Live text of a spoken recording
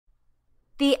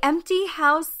The Empty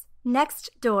House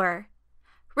Next Door.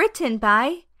 Written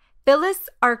by Phyllis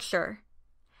Archer.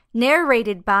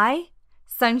 Narrated by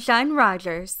Sunshine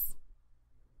Rogers.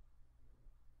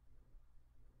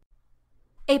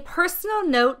 A personal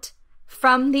note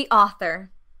from the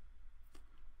author.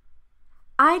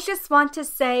 I just want to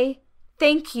say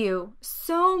thank you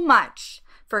so much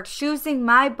for choosing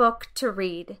my book to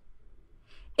read.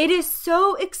 It is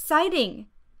so exciting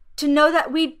to know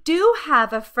that we do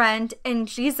have a friend in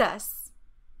Jesus.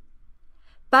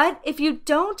 But if you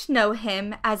don't know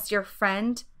him as your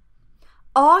friend,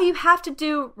 all you have to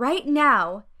do right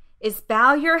now is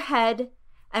bow your head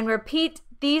and repeat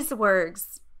these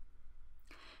words.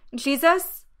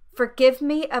 Jesus, forgive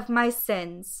me of my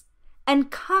sins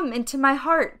and come into my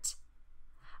heart.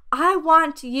 I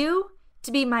want you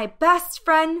to be my best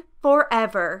friend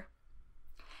forever.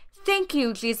 Thank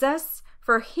you, Jesus,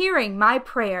 for hearing my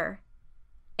prayer.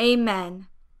 Amen.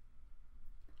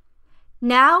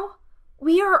 Now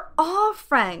we are all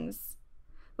friends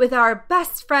with our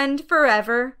best friend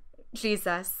forever,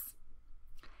 Jesus.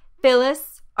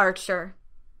 Phyllis Archer.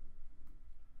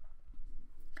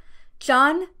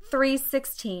 John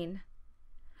 3:16.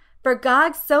 For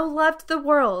God so loved the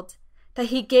world that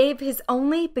he gave his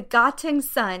only begotten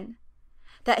Son,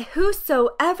 that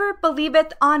whosoever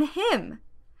believeth on him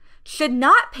should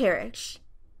not perish,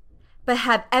 but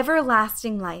have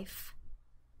everlasting life.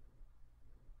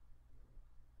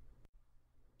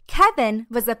 Kevin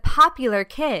was a popular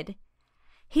kid.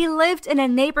 He lived in a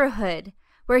neighborhood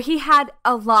where he had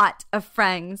a lot of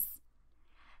friends.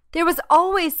 There was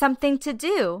always something to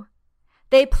do.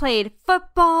 They played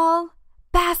football,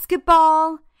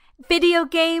 basketball, video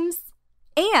games,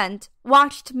 and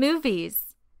watched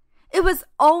movies. It was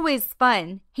always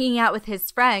fun hanging out with his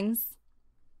friends.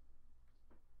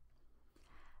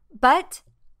 But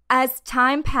as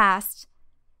time passed,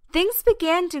 things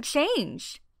began to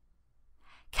change.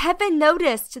 Kevin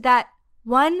noticed that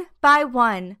one by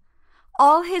one,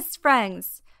 all his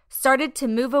friends started to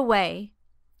move away.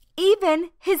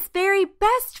 Even his very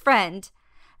best friend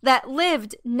that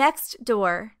lived next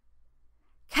door.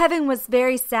 Kevin was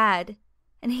very sad,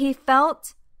 and he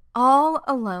felt all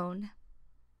alone.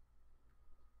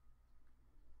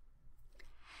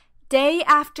 Day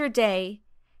after day,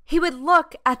 he would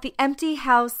look at the empty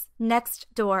house next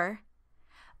door.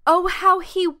 Oh, how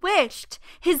he wished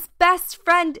his best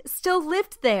friend still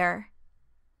lived there.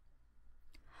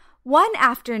 One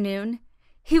afternoon,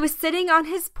 he was sitting on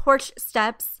his porch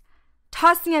steps,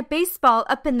 tossing a baseball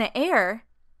up in the air,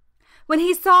 when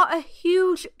he saw a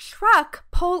huge truck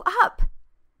pull up.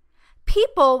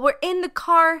 People were in the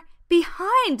car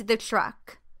behind the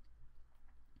truck.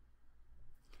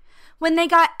 When they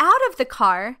got out of the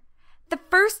car, the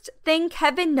first thing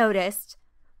Kevin noticed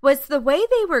was the way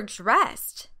they were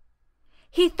dressed.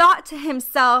 He thought to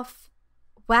himself,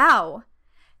 wow,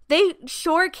 they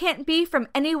sure can't be from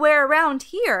anywhere around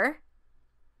here.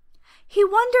 He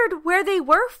wondered where they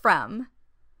were from.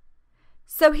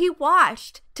 So he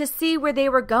watched to see where they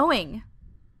were going.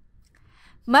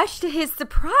 Much to his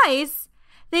surprise,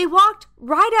 they walked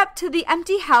right up to the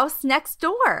empty house next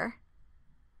door.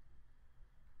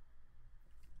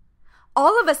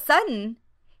 All of a sudden,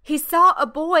 he saw a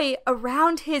boy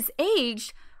around his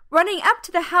age running up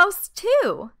to the house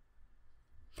too.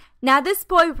 Now this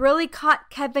boy really caught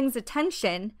Kevin's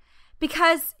attention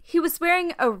because he was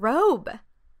wearing a robe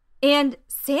and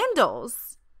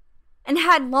sandals and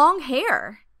had long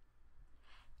hair.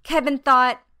 Kevin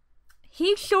thought,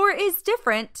 he sure is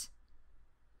different.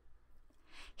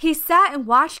 He sat and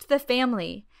watched the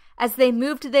family as they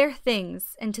moved their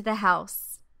things into the house.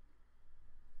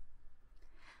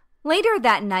 Later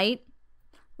that night,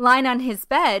 lying on his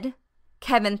bed,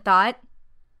 Kevin thought,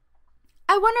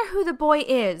 I wonder who the boy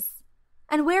is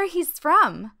and where he's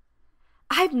from.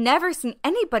 I've never seen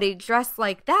anybody dressed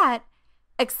like that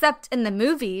except in the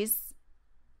movies.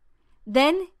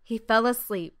 Then he fell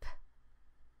asleep.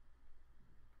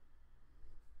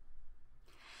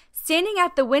 Standing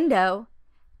at the window,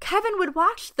 Kevin would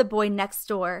watch the boy next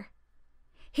door.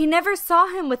 He never saw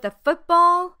him with a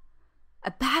football, a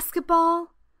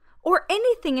basketball, or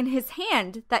anything in his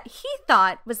hand that he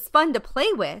thought was fun to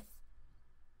play with.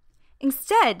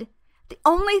 Instead, the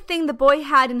only thing the boy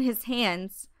had in his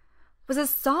hands was a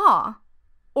saw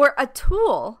or a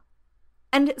tool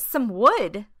and some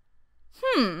wood.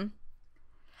 The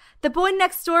boy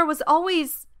next door was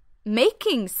always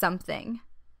making something.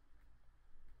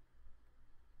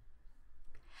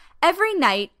 Every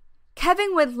night,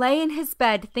 Kevin would lay in his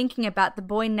bed thinking about the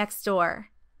boy next door.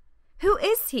 Who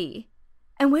is he?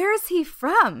 And where is he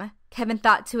from? Kevin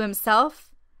thought to himself.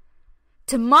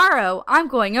 Tomorrow I'm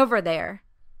going over there.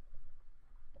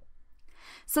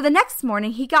 So the next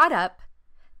morning he got up,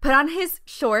 put on his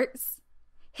shorts,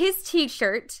 his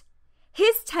t-shirt,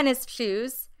 his tennis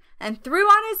shoes, and threw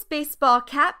on his baseball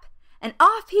cap, and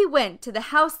off he went to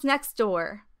the house next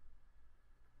door.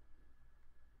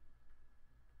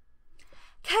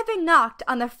 Kevin knocked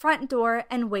on the front door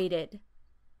and waited.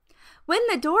 When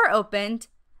the door opened,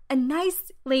 a nice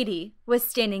lady was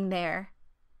standing there.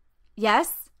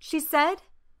 "Yes," she said.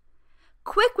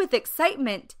 Quick with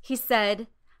excitement, he said,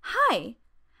 "Hi,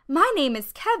 my name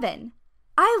is Kevin.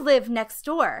 I live next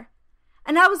door,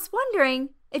 and I was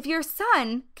wondering if your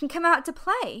son can come out to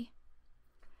play."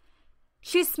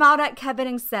 She smiled at Kevin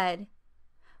and said,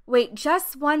 "Wait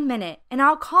just 1 minute, and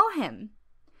I'll call him.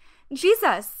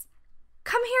 Jesus,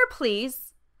 come here,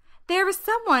 please. There is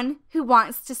someone who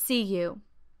wants to see you."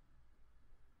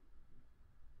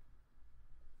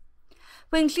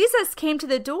 When Jesus came to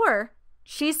the door,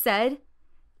 she said,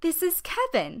 "This is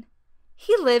Kevin.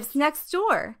 He lives next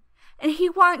door, and he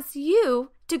wants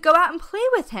you to go out and play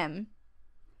with him."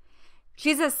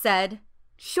 Jesus said,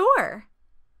 "Sure."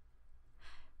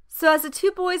 So as the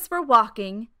two boys were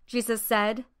walking, Jesus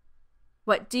said,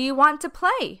 "What do you want to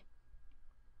play?"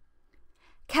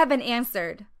 Kevin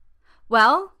answered,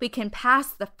 "Well, we can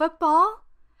pass the football,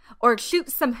 or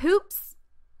shoot some hoops,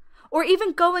 or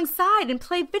even go inside and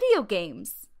play video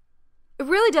games. It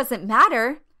really doesn't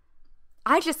matter.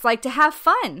 I just like to have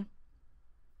fun."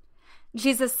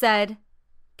 Jesus said,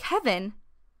 "Kevin,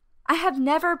 I have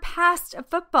never passed a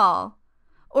football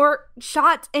or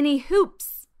shot any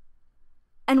hoops.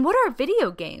 And what are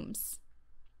video games?"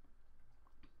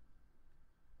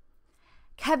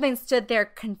 Kevin stood there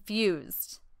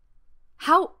confused.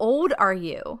 "How old are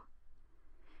you?"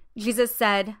 Jesus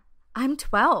said, "I'm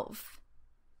 12.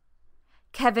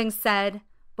 Kevin said,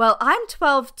 "Well, I'm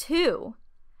 12 too.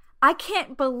 I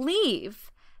can't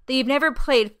believe that you've never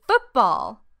played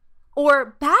football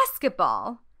or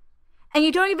basketball, and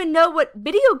you don't even know what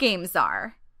video games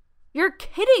are. You're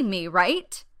kidding me,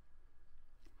 right?"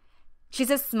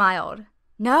 Jesus smiled.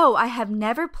 "No, I have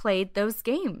never played those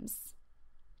games.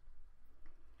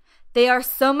 They are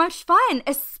so much fun,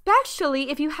 especially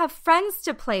if you have friends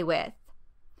to play with.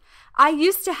 I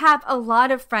used to have a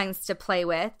lot of friends to play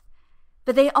with,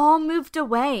 but they all moved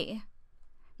away.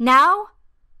 Now,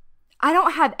 I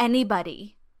don't have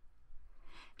anybody."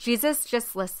 Jesus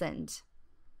just listened.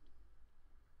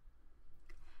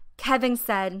 Kevin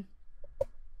said,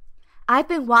 "I've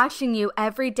been watching you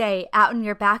every day out in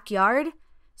your backyard,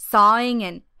 sawing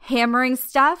and hammering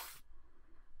stuff.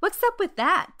 What's up with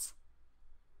that?"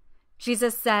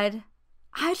 Jesus said,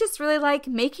 "I just really like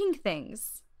making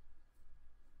things."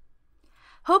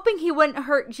 Hoping he wouldn't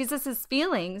hurt Jesus'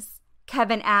 feelings,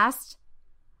 Kevin asked,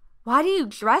 "Why do you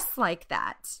dress like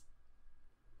that?"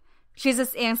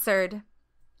 Jesus answered,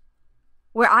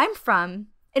 "Where I'm from,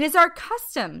 it is our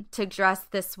custom to dress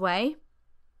this way."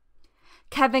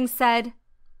 Kevin said,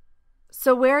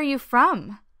 "So where are you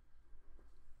from?"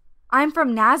 "I'm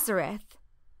from Nazareth,"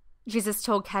 Jesus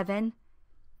told Kevin.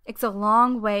 "It's a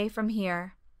long way from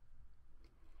here."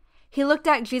 He looked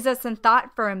at Jesus and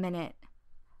thought for a minute.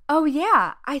 "Oh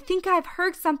yeah, I think I've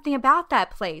heard something about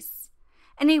that place.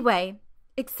 Anyway,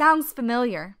 it sounds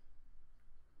familiar."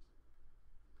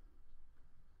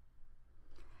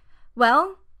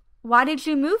 "Well, why did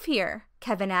you move here?"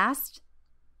 Kevin asked.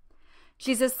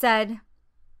 Jesus said,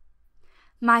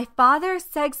 "My father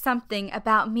said something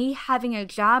about me having a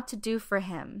job to do for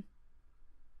him."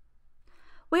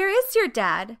 "Where is your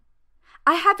dad?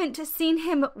 I haven't seen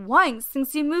him once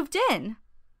since you moved in."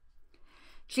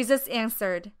 Jesus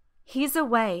answered, "He's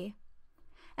away,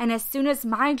 and as soon as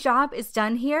my job is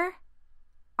done here,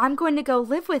 I'm going to go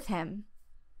live with him."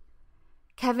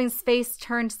 Kevin's face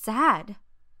turned sad.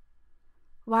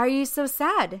 "Why are you so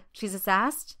sad?" Jesus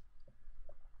asked.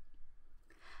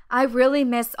 "I really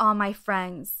miss all my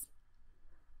friends.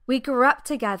 We grew up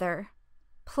together,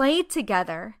 played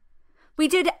together. We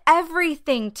did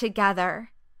everything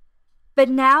together. But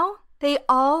now they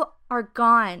all are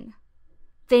gone.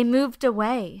 They moved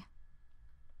away."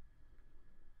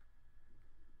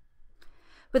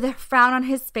 With a frown on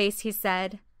his face, he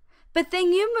said, "But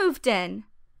then you moved in.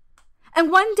 And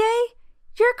one day,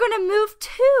 you're going to move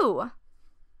too.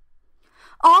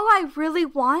 All I really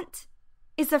want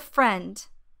is a friend."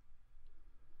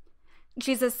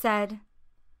 Jesus said,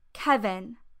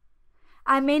 "Kevin,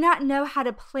 I may not know how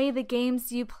to play the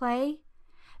games you play,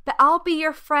 but I'll be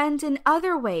your friend in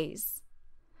other ways.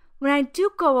 When I do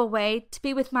go away to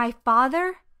be with my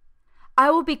Father,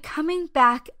 I will be coming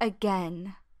back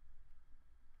again.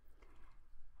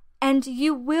 And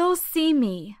you will see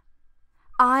me.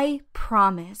 I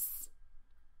promise."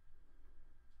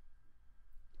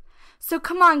 So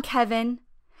come on, Kevin.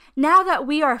 Now that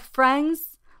we are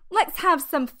friends, let's have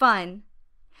some fun.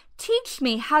 Teach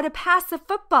me how to pass a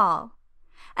football.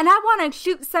 And I want to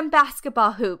shoot some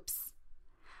basketball hoops.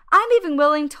 I'm even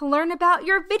willing to learn about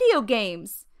your video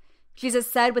games,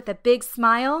 Jesus said with a big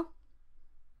smile.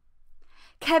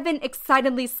 Kevin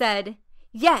excitedly said,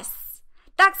 "Yes,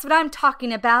 that's what I'm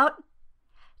talking about."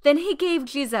 Then he gave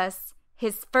Jesus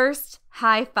his first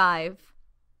high five.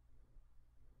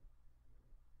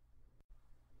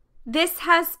 This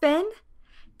has been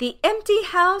The Empty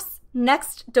House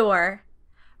Next Door,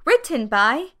 written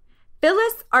by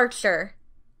Phyllis Archer,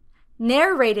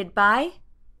 narrated by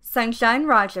Sunshine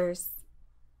Rogers.